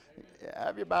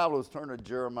Have your Bibles turn to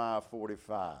Jeremiah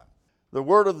 45. The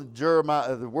word that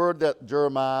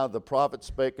Jeremiah the prophet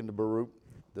spake unto Baruch,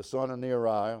 the son of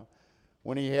Neriah,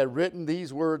 when he had written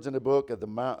these words in the book at the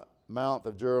mouth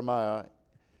of Jeremiah,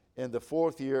 in the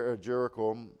 4th year of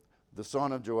Jeroboam, the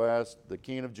son of Joash, the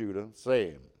king of Judah,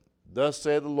 saying, Thus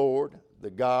saith the Lord, the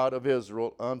God of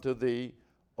Israel, unto thee,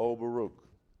 O Baruch.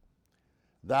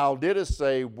 Thou didst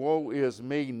say, Woe is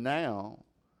me now,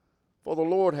 for the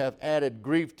Lord hath added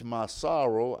grief to my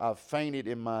sorrow. I fainted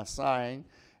in my sighing,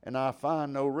 and I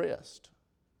find no rest.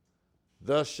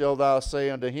 Thus shalt thou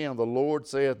say unto him, The Lord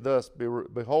saith thus,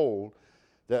 Behold,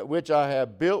 that which I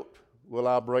have built will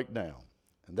I break down,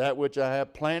 and that which I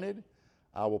have planted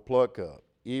I will pluck up,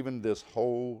 even this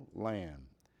whole land.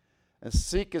 And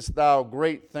seekest thou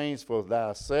great things for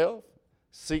thyself?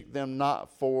 Seek them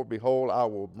not, for behold, I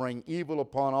will bring evil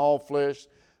upon all flesh,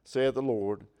 saith the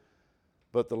Lord.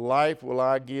 But the life will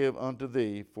I give unto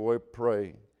thee for a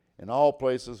prey in all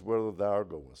places whither thou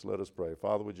goest. Let us pray.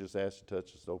 Father, we just ask you to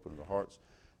touch us, open our hearts,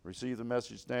 receive the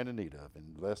message stand in need of, and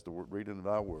bless the reading of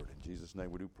thy word. In Jesus'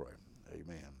 name we do pray.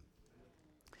 Amen.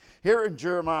 Here in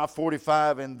Jeremiah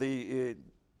 45, in the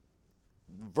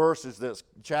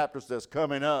chapters that's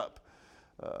coming up,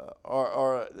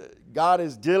 God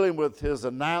is dealing with his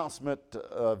announcement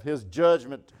of his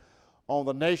judgment on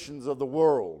the nations of the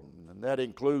world. And that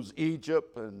includes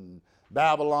Egypt and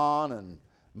Babylon and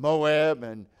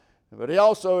Moab, but he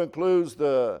also includes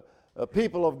the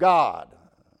people of God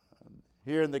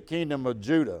here in the kingdom of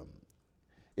Judah.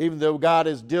 Even though God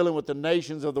is dealing with the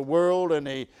nations of the world, and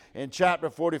in chapter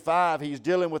 45 he's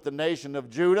dealing with the nation of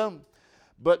Judah,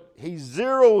 but he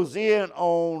zeroes in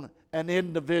on an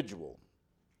individual,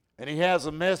 and he has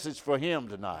a message for him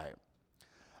tonight.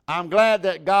 I'm glad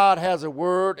that God has a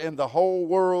word, and the whole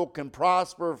world can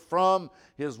prosper from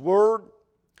his word,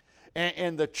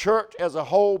 and the church as a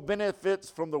whole benefits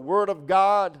from the word of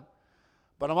God.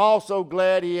 But I'm also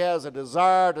glad he has a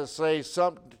desire to say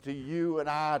something to you and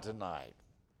I tonight.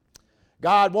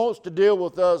 God wants to deal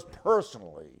with us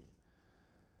personally.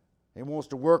 He wants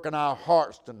to work in our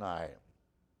hearts tonight.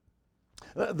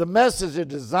 The message is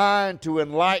designed to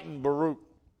enlighten Baruch.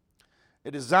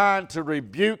 It's designed to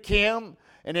rebuke him,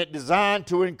 and it's designed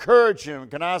to encourage him.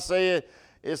 Can I say it?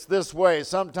 It's this way.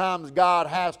 Sometimes God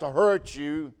has to hurt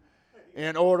you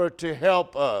in order to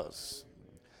help us.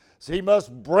 So he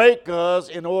must break us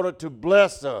in order to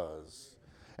bless us.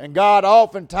 And God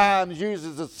oftentimes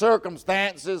uses the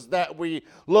circumstances that we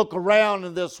look around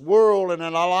in this world and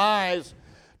in our lives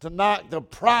to knock the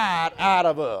pride out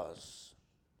of us.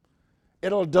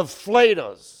 It'll deflate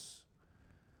us.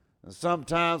 And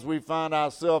sometimes we find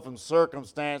ourselves in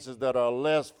circumstances that are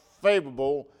less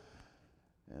favorable,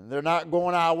 and they're not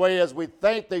going our way as we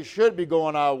think they should be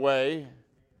going our way.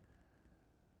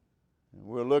 And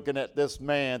we're looking at this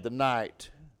man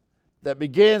tonight that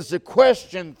begins to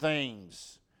question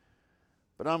things.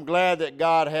 But I'm glad that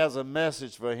God has a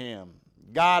message for him.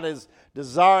 God is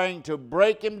desiring to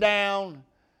break him down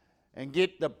and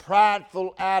get the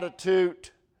prideful attitude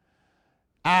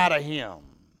out of him.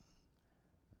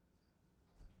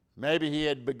 Maybe he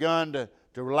had begun to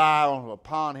rely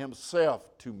upon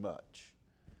himself too much.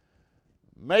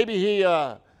 Maybe he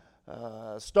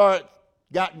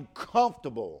gotten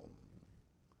comfortable.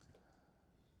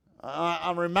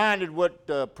 I'm reminded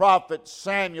what prophet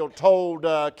Samuel told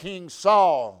King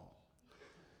Saul.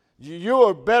 You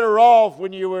were better off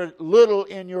when you were little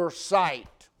in your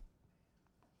sight.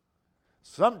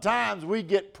 Sometimes we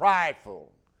get prideful.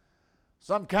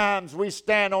 Sometimes we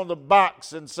stand on the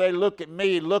box and say, look at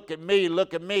me, look at me,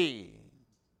 look at me.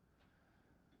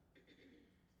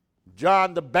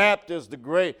 John the Baptist, the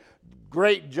great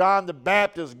John the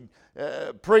Baptist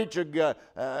preacher,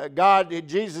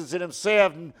 Jesus in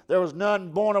himself, there was none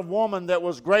born of woman that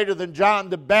was greater than John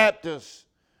the Baptist.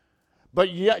 But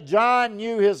yet John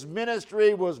knew his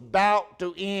ministry was about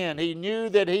to end. He knew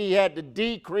that he had to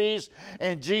decrease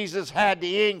and Jesus had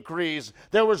to increase.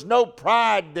 There was no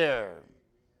pride there.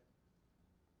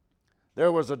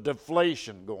 There was a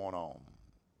deflation going on.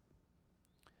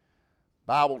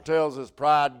 Bible tells us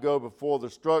pride go before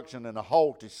destruction and a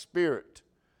haughty spirit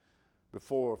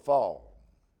before a fall.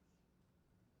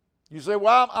 You say,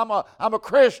 well, I'm a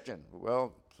Christian.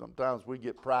 Well, sometimes we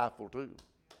get prideful too.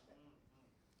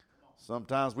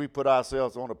 Sometimes we put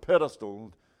ourselves on a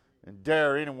pedestal and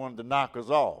dare anyone to knock us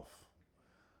off.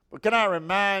 But can I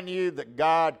remind you that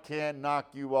God can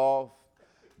knock you off?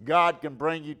 God can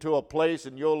bring you to a place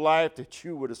in your life that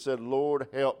you would have said, Lord,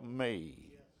 help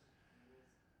me.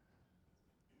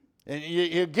 And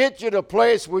he'll get you to a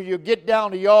place where you get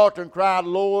down the altar and cry,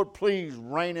 Lord, please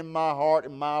reign in my heart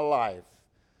and my life.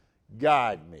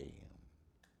 Guide me.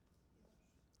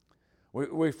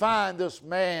 We find this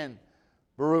man,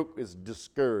 Baruch, is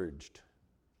discouraged.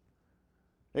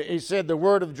 He said, the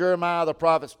word of Jeremiah the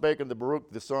prophet spake unto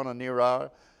Baruch the son of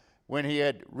Neriah, when he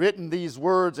had written these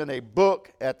words in a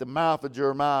book at the mouth of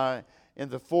Jeremiah in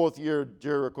the 4th year of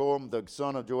Jeroboam the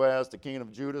son of Joash the king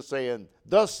of Judah, saying,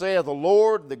 Thus saith the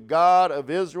Lord, the God of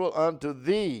Israel, unto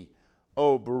thee,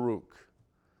 O Baruch,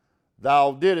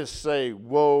 thou didst say,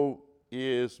 Woe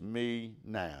is me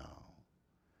now.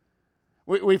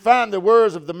 We find the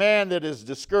words of the man that is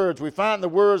discouraged. We find the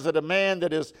words of the man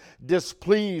that is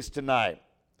displeased tonight.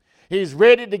 He's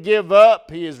ready to give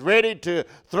up. He is ready to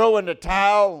throw in the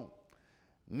towel.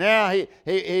 Now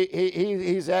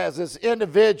he's as this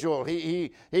individual.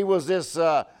 He was this.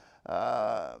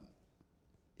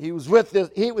 He was with this.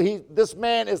 This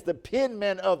man is the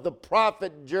penman of the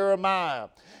prophet Jeremiah.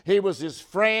 He was his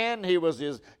friend. He was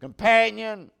his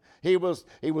companion. He was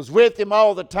with him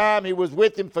all the time. He was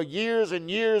with him for years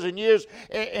and years and years.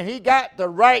 And he got to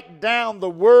write down the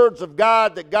words of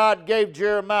God that God gave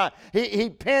Jeremiah.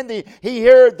 He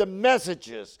heard the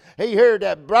messages. He heard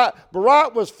that.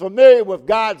 Baruch was familiar with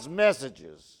God's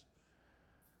messages.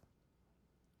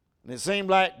 And it seemed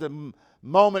like the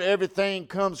moment everything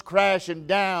comes crashing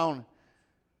down,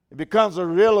 it becomes a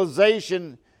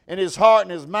realization in his heart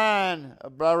and his mind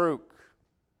of Baruch.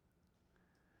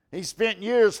 He spent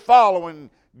years following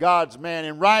God's man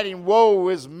and writing, Woe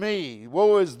is me,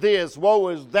 woe is this, woe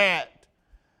is that.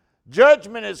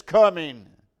 Judgment is coming.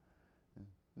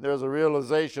 There's a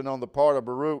realization on the part of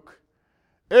Baruch.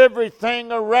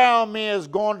 Everything around me is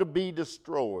going to be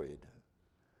destroyed.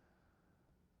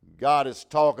 God is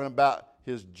talking about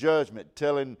his judgment,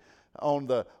 telling on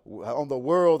the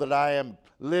world that I am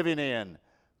living in,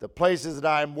 the places that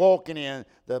I am walking in,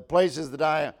 the places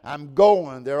that I'm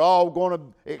going, they're all going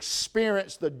to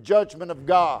experience the judgment of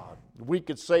God. We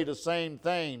could say the same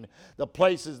thing. The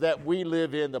places that we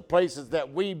live in, the places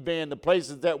that we've been, the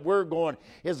places that we're going,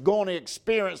 is going to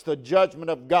experience the judgment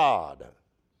of God.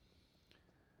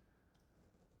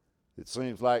 It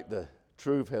seems like the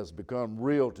truth has become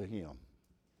real to him.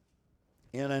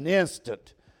 In an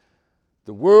instant,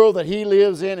 the world that he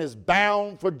lives in is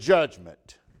bound for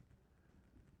judgment.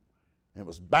 It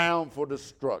was bound for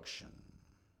destruction.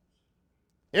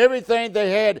 Everything they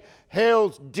had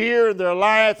held dear in their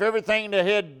life, everything they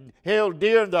had held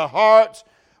dear in their hearts,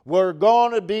 were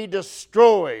going to be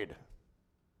destroyed.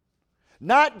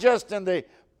 Not just in the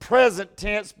present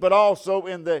tense, but also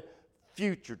in the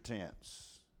future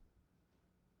tense.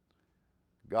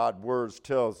 God's words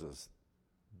tells us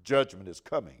judgment is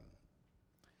coming.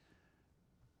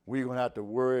 We're going to have to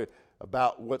worry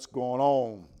about what's going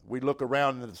on. We look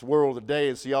around in this world today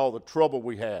and see all the trouble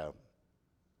we have.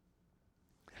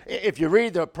 If you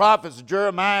read the prophets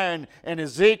Jeremiah and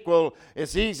Ezekiel,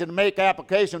 it's easy to make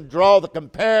application, draw the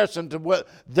comparison to what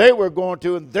they were going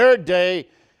to in their day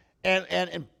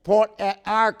and point at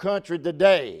our country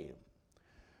today.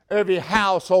 Every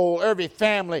household, every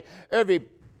family, every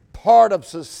part of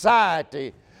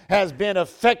society has been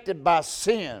affected by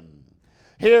sin.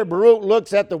 Here Baruch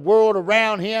looks at the world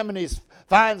around him and he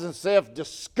finds himself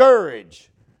discouraged.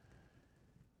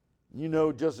 You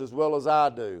know just as well as I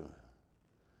do,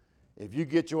 if you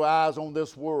get your eyes on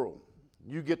this world,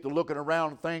 you get to looking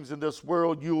around things in this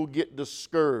world, you'll get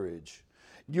discouraged.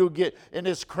 You'll get in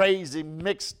this crazy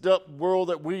mixed up world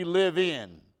that we live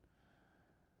in.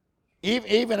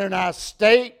 Even in our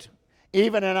state,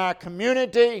 even in our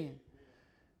community,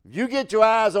 if you get your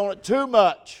eyes on it too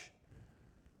much,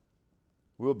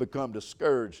 we'll become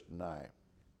discouraged tonight.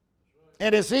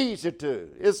 And it's easy to.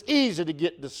 It's easy to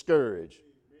get discouraged.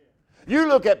 You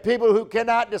look at people who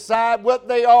cannot decide what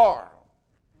they are.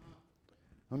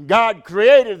 When God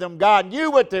created them, God knew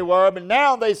what they were, but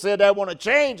now they said they want to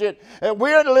change it, and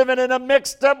we're living in a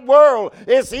mixed up world.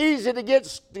 It's easy to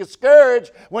get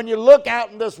discouraged when you look out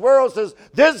in this world and says,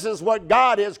 this is what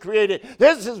God has created.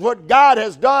 This is what God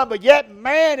has done, but yet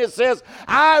man, it says,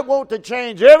 I want to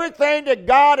change everything that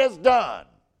God has done.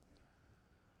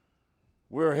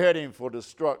 We're heading for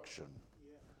destruction.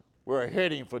 We're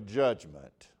heading for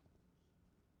judgment.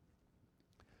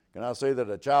 Can I say that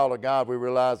a child of God, we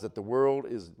realize that the world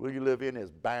we live in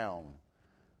is bound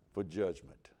for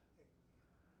judgment.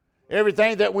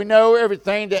 Everything that we know,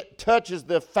 everything that touches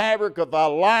the fabric of our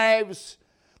lives,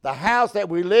 the house that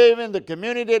we live in, the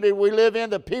community that we live in,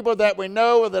 the people that we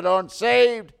know that aren't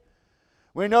saved,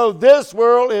 we know this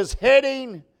world is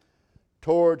heading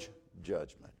towards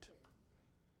judgment.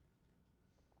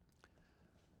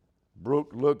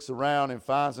 Baruch looks around and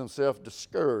finds himself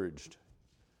discouraged.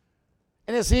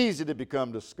 And it's easy to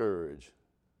become discouraged.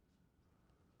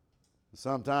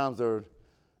 Sometimes there are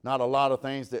not a lot of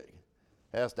things that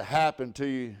has to happen to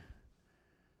you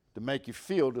to make you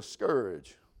feel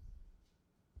discouraged.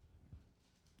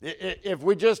 If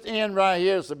we just end right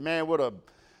here and say, man,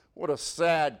 what a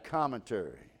sad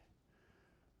commentary.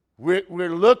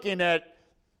 We're looking at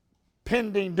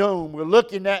pending doom. We're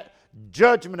looking at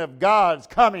judgment of God's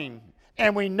coming.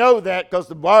 And we know that because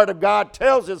the Word of God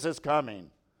tells us it's coming.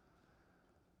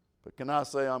 But can I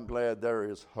say I'm glad there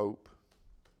is hope?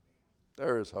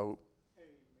 There is hope.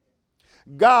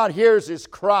 God hears his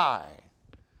cry.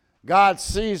 God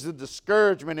sees the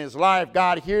discouragement in his life.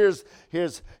 God hears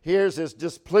his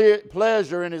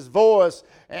displeasure in his voice.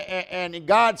 And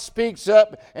God speaks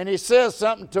up and he says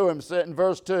something to him in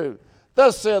verse 2.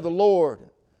 Thus saith the Lord,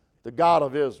 the God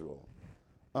of Israel,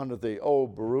 unto thee, O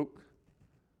Baruch,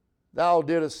 thou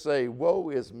didst say, woe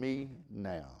is me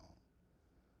now,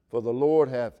 for the Lord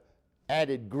hath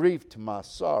added grief to my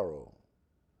sorrow.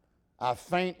 I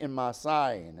faint in my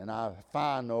sighing, and I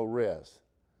find no rest.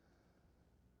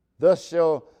 Thus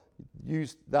shall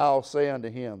thou say unto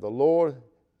him, the Lord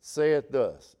saith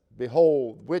thus,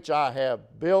 behold, which I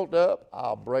have built up,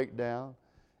 I'll break down,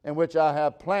 and which I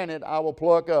have planted, I will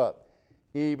pluck up,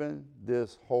 even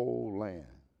this whole land.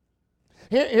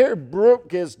 Here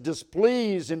Baruch is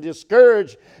displeased and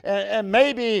discouraged, and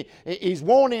maybe he's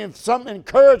wanting some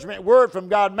encouragement word from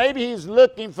God. Maybe he's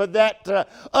looking for that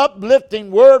uplifting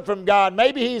word from God.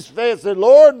 Maybe he's said,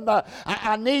 Lord,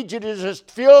 I need you to just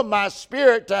fill my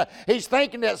spirit. He's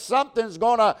thinking that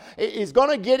he's going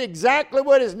to get exactly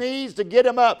what he needs to get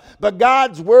him up. But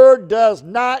God's word does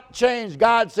not change.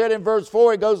 God said in verse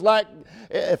 4, it goes like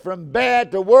from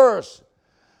bad to worse.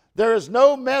 There is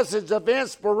no message of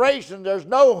inspiration. There's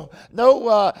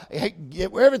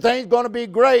everything's going to be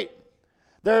great.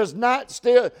 There's not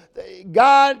still,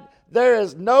 God, there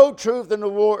is no truth in the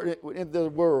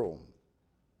world.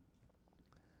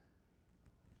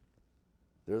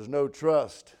 There's no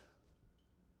trust.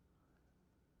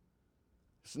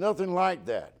 It's nothing like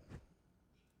that.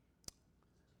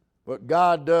 What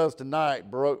God does tonight,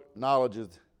 Baruch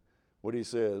acknowledges what he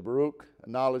says. Baruch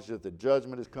acknowledges that the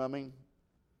judgment is coming.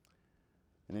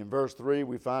 And in verse 3,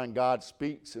 we find God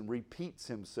speaks and repeats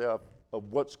himself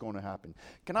of what's going to happen.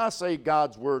 Can I say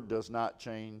God's word does not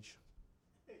change?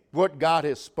 What God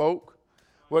has spoke,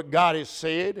 what God has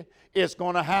said, it's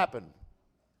going to happen.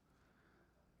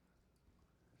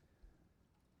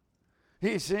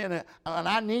 He's saying, and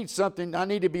I need something, I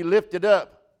need to be lifted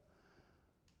up.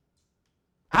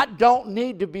 I don't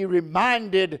need to be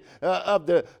reminded of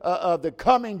the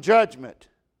coming judgment.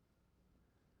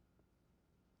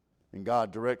 And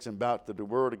God directs him back to the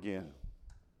Word again.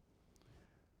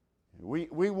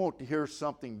 We want to hear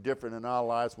something different in our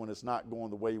lives when it's not going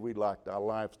the way we'd like our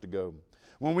lives to go.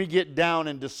 When we get down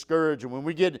and discouraged, and when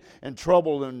we get in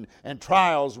trouble and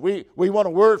trials, we want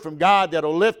a word from God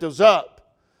that'll lift us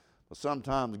up. But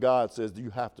sometimes God says you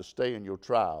have to stay in your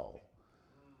trial.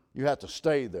 You have to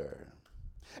stay there.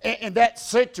 And that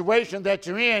situation that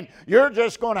you're in, you're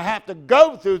just going to have to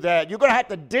go through that. You're going to have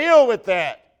to deal with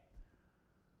that.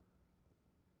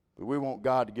 But we want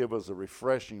God to give us a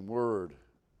refreshing word.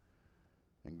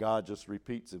 And God just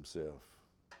repeats himself.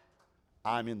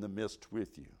 I'm in the midst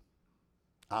with you.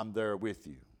 I'm there with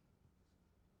you.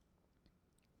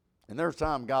 And there's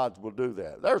time God will do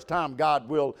that. There's time God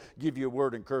will give you a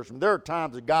word of encouragement. There are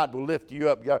times that God will lift you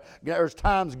up. There's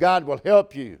times God will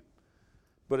help you.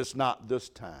 But it's not this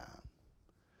time.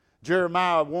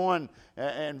 Jeremiah 1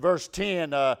 and verse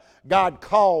 10, God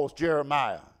calls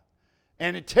Jeremiah.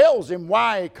 And it tells him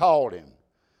why he called him.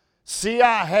 See,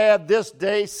 I have this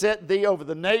day set thee over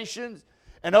the nations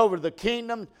and over the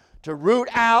kingdom to root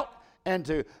out and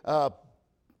to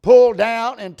pull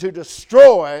down and to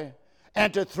destroy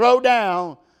and to throw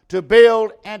down, to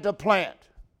build and to plant.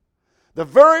 The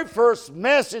very first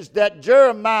message that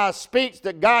Jeremiah speaks,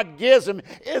 that God gives him,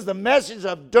 is the message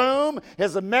of doom,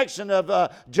 is a message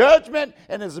of judgment,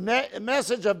 and is a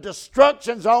message of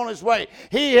destruction's on his way.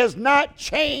 He has not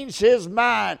changed his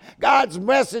mind. God's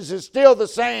message is still the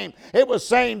same. It was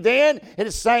same then, it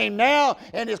is same now,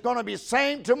 and it's going to be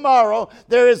same tomorrow.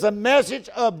 There is a message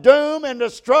of doom and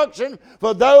destruction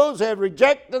for those who have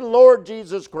rejected the Lord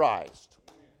Jesus Christ.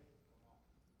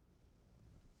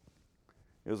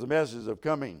 It was a message of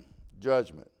coming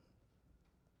judgment.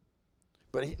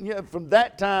 But from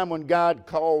that time when God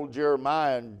called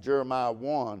Jeremiah in Jeremiah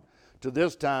 1 to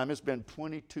this time, it's been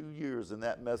 22 years and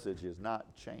that message has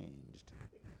not changed.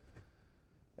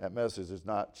 That message has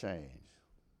not changed.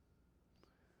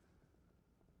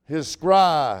 His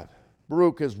scribe,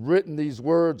 Baruch, has written these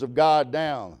words of God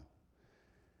down.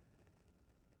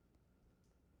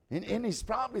 And he's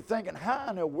probably thinking, how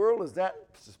in the world is that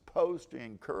supposed to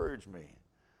encourage me?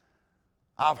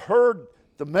 I've heard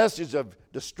the message of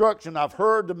destruction. I've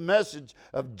heard the message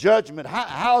of judgment.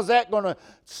 How's that going to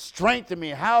strengthen me?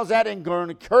 How's that going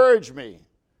to encourage me?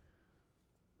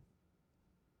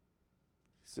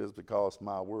 He says, because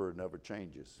my word never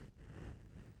changes.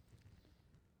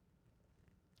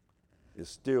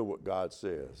 It's still what God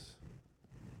says.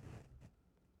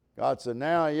 God said,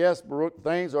 now, yes, Baruch,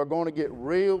 things are going to get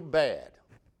real bad.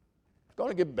 It's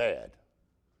going to get bad.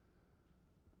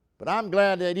 But I'm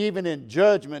glad that even in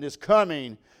judgment is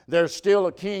coming, there's still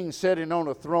a king sitting on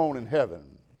a throne in heaven.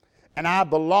 And I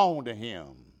belong to him.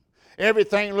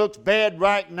 Everything looks bad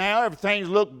right now. Everything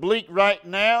looks bleak right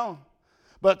now.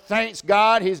 But thanks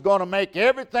God, he's going to make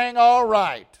everything all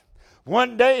right.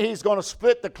 One day he's going to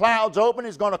split the clouds open.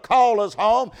 He's going to call us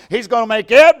home. He's going to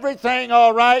make everything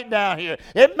all right down here.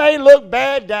 It may look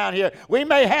bad down here. We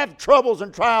may have troubles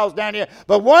and trials down here.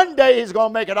 But one day he's going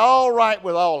to make it all right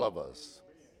with all of us.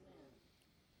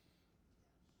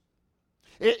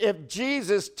 If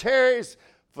Jesus tarries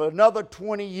for another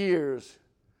 20 years,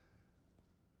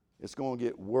 it's going to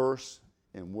get worse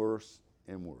and worse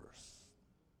and worse.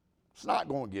 It's not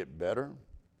going to get better.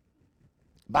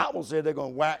 The Bible said they're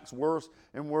going to wax worse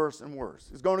and worse and worse.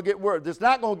 It's going to get worse. It's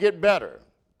not going to get better.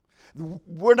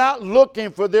 We're not looking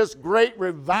for this great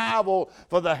revival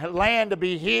for the land to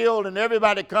be healed and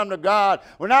everybody come to God.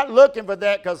 We're not looking for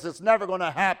that because it's never going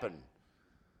to happen.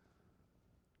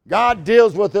 God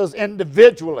deals with us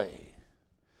individually.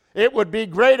 It would be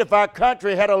great if our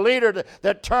country had a leader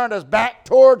that turned us back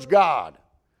towards God.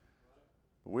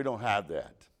 But we don't have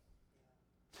that.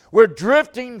 We're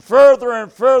drifting further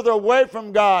and further away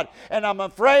from God. And I'm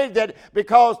afraid that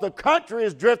because the country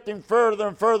is drifting further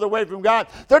and further away from God,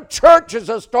 the churches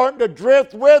are starting to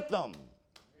drift with them.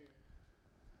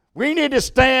 We need to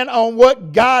stand on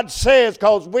what God says,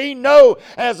 because we know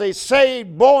as a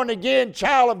saved, born-again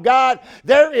child of God,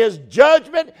 there is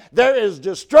judgment, there is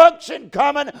destruction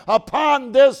coming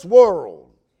upon this world.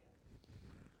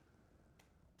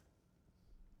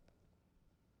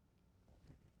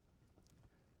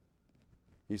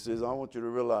 He says, I want you to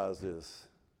realize this.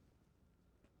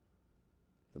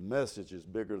 The message is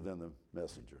bigger than the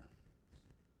messenger.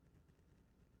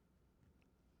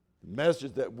 The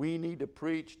message that we need to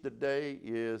preach today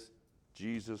is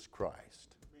Jesus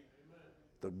Christ.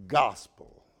 The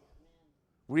gospel.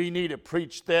 We need to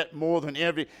preach that more than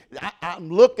every... I'm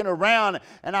looking around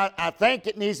and I think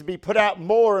it needs to be put out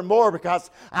more and more, because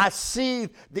I see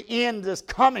the end is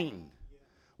coming.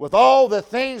 With all the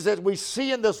things that we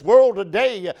see in this world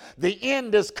today, the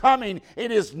end is coming.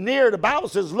 It is near. The Bible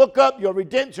says, look up, your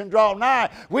redemption draw nigh.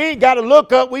 We ain't got to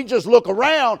look up. We just look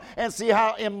around and see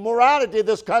how immorality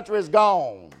this country has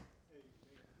gone.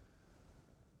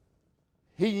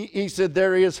 He said,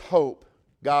 there is hope.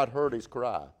 God heard his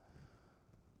cry.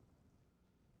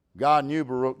 God knew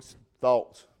Baruch's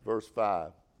thoughts. Verse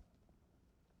 5.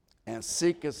 And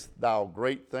seekest thou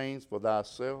great things for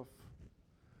thyself?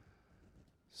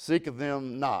 Seeketh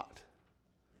them not.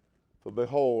 For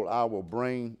behold, I will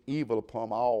bring evil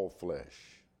upon all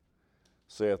flesh,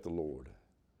 saith the Lord.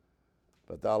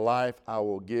 But thy life I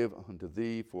will give unto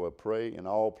thee for a prey in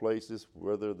all places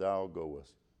whither thou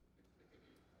goest.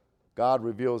 God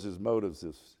reveals his motives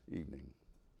this evening.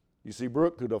 You see,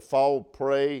 Baruch could have fallen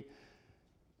prey.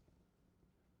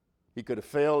 He could have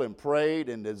fell and prayed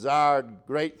and desired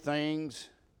great things.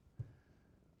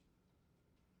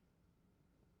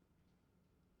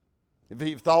 If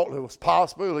he thought it was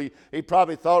possible, he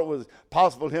probably thought it was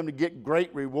possible for him to get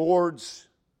great rewards,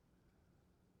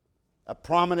 a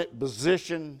prominent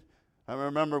position. I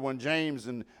remember when James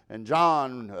and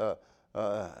John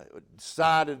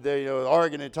decided, they were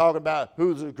arguing and talking about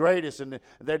who's the greatest, and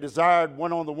they desired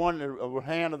one on the one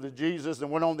hand of the Jesus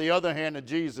and one on the other hand of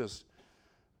Jesus.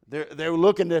 They were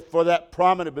looking for that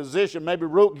prominent position. Maybe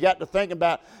Root got to thinking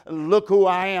about, look who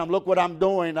I am, look what I'm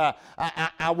doing. I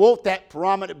want that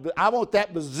prominent, I want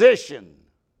that position.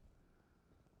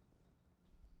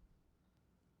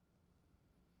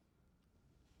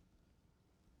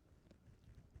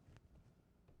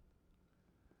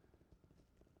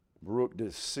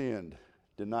 Baruch's sin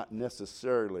did not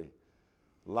necessarily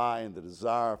lie in the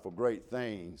desire for great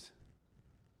things,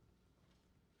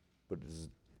 but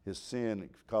his sin,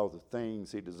 because the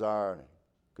things he desired,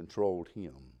 controlled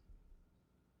him.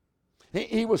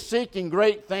 He was seeking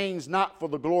great things not for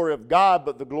the glory of God,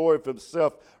 but the glory of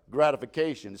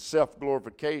self-gratification,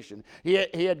 self-glorification. He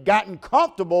had gotten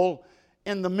comfortable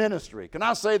in the ministry. Can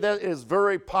I say that it is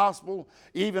very possible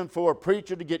even for a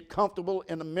preacher to get comfortable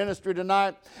in the ministry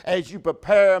tonight as you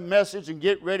prepare a message and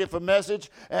get ready for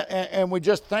message, and we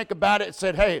just think about it and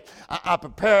said, hey, I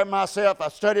prepared myself, I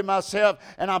studied myself,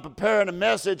 and I'm preparing a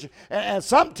message, and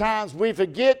sometimes we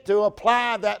forget to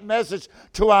apply that message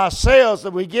to ourselves,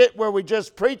 and we get where we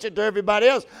just preach it to everybody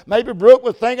else. Maybe Brooke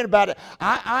was thinking about it.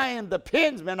 I am the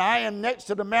pensman, I am next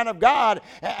to the man of God,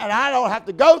 and I don't have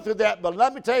to go through that, but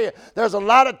let me tell you, there's a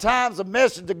lot of times the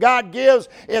message that God gives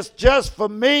is just for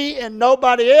me and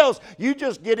nobody else. You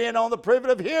just get in on the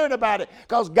privilege of hearing about it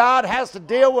because God has to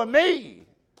deal with me.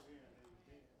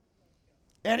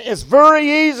 And it's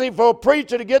very easy for a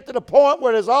preacher to get to the point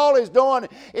where all he's doing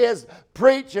is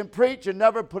preach and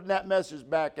never putting that message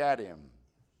back at him.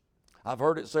 I've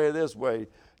heard it say this way,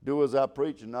 do as I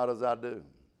preach and not as I do.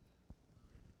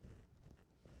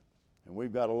 And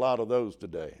we've got a lot of those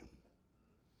today.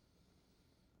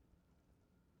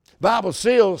 Bible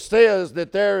still says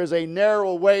that there is a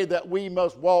narrow way that we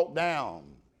must walk down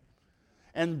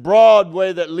and broad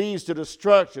way that leads to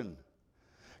destruction.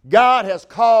 God has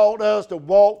called us to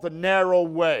walk the narrow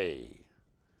way.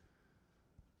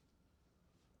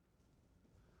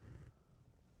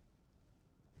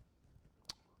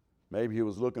 Maybe he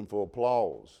was looking for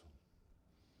applause.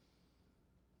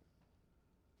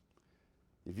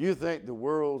 If you think the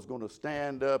world's going to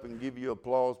stand up and give you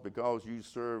applause because you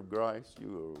serve Christ,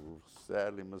 you are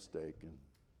sadly mistaken.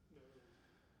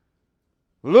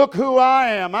 Look who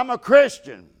I am. I'm a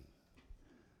Christian.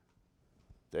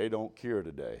 They don't care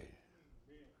today.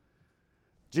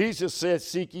 Jesus said,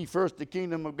 seek ye first the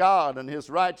kingdom of God and his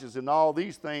righteousness, and all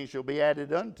these things shall be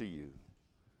added unto you.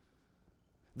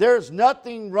 There's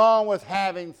nothing wrong with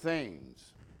having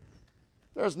things.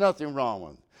 There's nothing wrong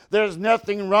with it. There's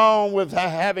nothing wrong with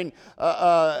having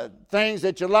things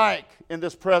that you like in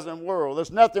this present world.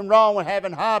 There's nothing wrong with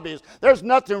having hobbies. There's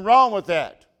nothing wrong with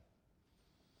that.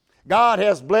 God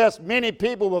has blessed many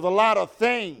people with a lot of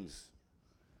things.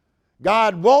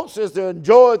 God wants us to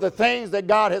enjoy the things that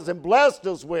God has blessed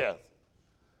us with.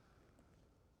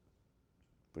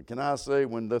 But can I say,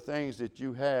 when the things that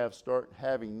you have start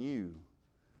having you,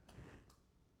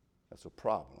 that's a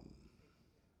problem.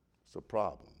 It's a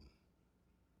problem.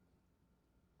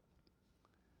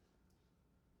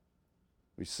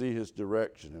 We see his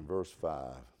direction in verse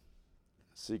 5.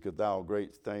 Seekest thou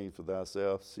great things for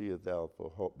thyself? Seest thou,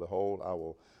 behold, I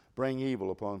will bring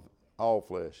evil upon all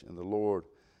flesh. And the Lord,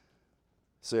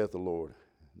 saith the Lord,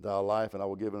 thy life, and I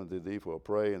will give unto thee for a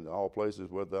prey in all places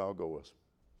where thou goest.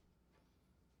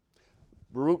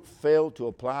 Baruch failed to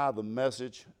apply the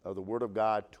message of the Word of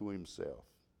God to himself.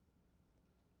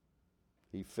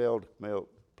 He failed to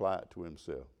apply it to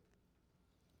himself.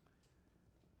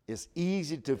 It's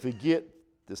easy to forget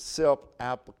the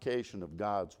self-application of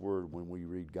God's Word when we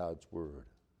read God's Word.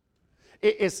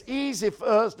 It's easy for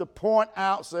us to point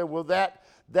out, say, well,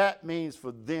 that means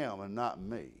for them and not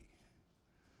me.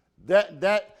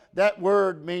 That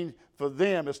word means for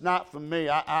them. It's not for me.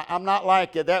 I'm not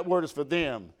like it. That word is for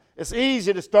them. It's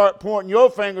easy to start pointing your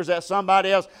fingers at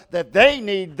somebody else that they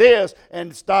need this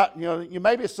and start, you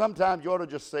maybe sometimes you ought to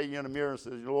just say in the mirror and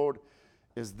say, Lord,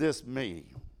 is this me?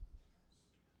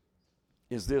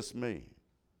 Is this me?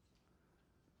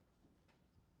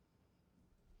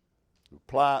 We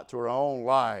apply it to our own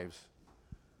lives.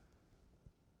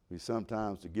 We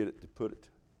sometimes forget it to put it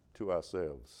to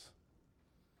ourselves.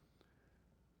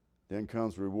 Then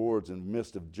comes rewards in the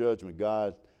midst of judgment.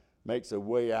 God makes a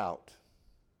way out.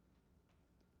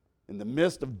 In the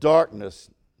midst of darkness,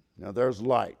 now there's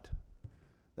light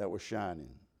that was shining.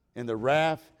 In the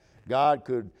wrath, God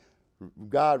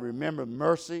remembered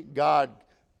mercy. God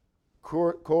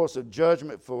course of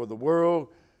judgment for the world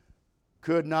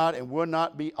could not and would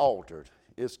not be altered.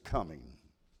 It's coming.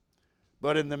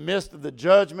 But in the midst of the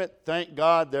judgment, thank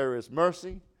God there is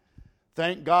mercy.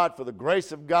 Thank God for the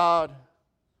grace of God.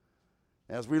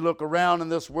 As we look around in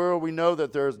this world, we know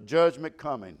that there's judgment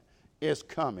coming. It's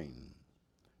coming.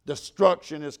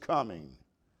 Destruction is coming.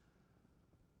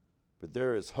 But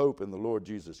there is hope in the Lord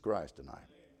Jesus Christ tonight.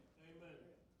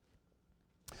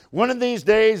 Amen. One of these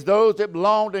days, those that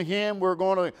belong to him, we're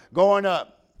going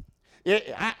up.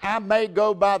 I may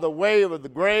go by the way of the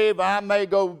grave. I may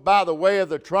go by the way of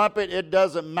the trumpet. It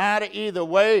doesn't matter either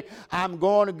way. I'm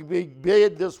going to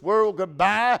bid this world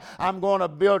goodbye. I'm going to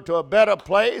build to a better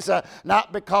place,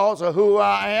 not because of who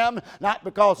I am, not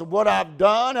because of what I've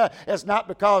done. It's not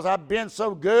because I've been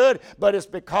so good, but it's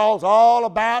because all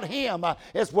about him.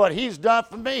 It's what he's done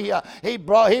for me. He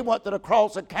went to the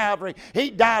cross of Calvary.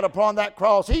 He died upon that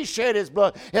cross. He shed his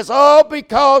blood. It's all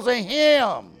because of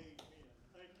him.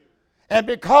 And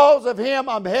because of him,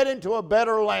 I'm heading to a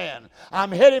better land.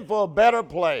 I'm heading for a better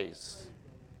place.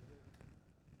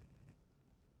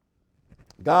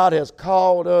 God has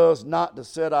called us not to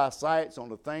set our sights on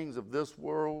the things of this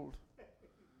world.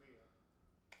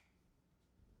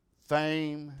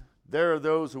 Fame. There are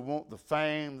those who want the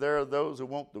fame. There are those who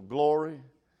want the glory.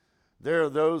 There are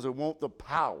those who want the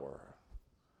power.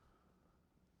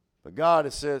 But God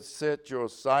has said, set your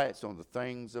sights on the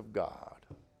things of God.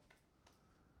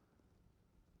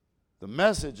 The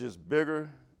message is bigger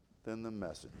than the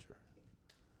messenger.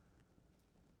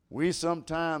 We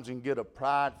sometimes can get a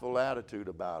prideful attitude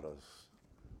about us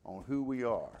on who we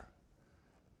are.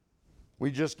 We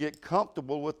just get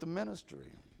comfortable with the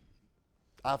ministry.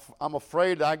 I'm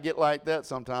afraid I get like that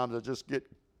sometimes. I just get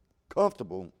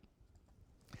comfortable.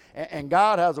 And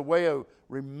God has a way of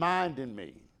reminding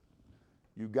me,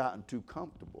 you've gotten too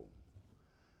comfortable.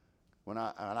 When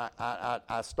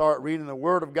I start reading the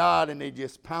Word of God and they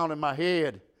just pound in my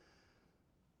head,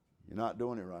 you're not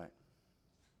doing it right.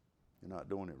 You're not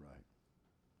doing it right.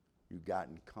 You've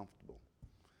gotten comfortable.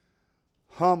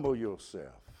 Humble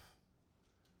yourself.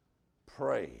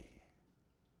 Pray.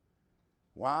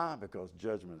 Why? Because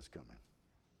judgment is coming.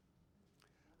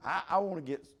 I want to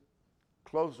get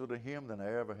closer to him than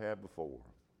I ever have before.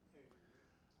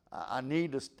 I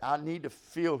need to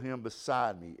feel him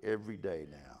beside me every day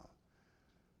now.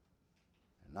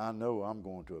 And I know I'm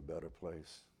going to a better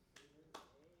place.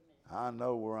 I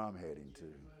know where I'm heading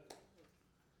to.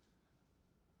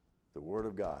 The Word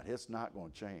of God, it's not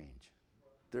going to change.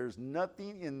 There's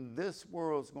nothing in this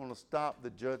world that's going to stop the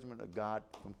judgment of God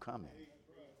from coming.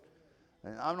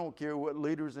 And I don't care what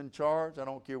leader's in charge. I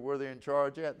don't care where they're in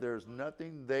charge at. There's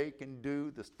nothing they can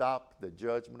do to stop the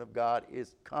judgment of God.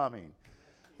 It's coming.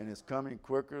 And it's coming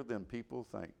quicker than people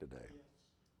think today.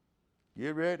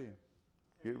 Get ready.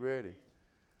 Get ready.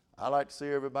 I like to see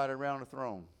everybody around the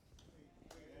throne.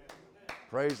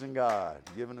 Praising God.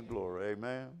 Giving the glory.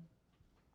 Amen.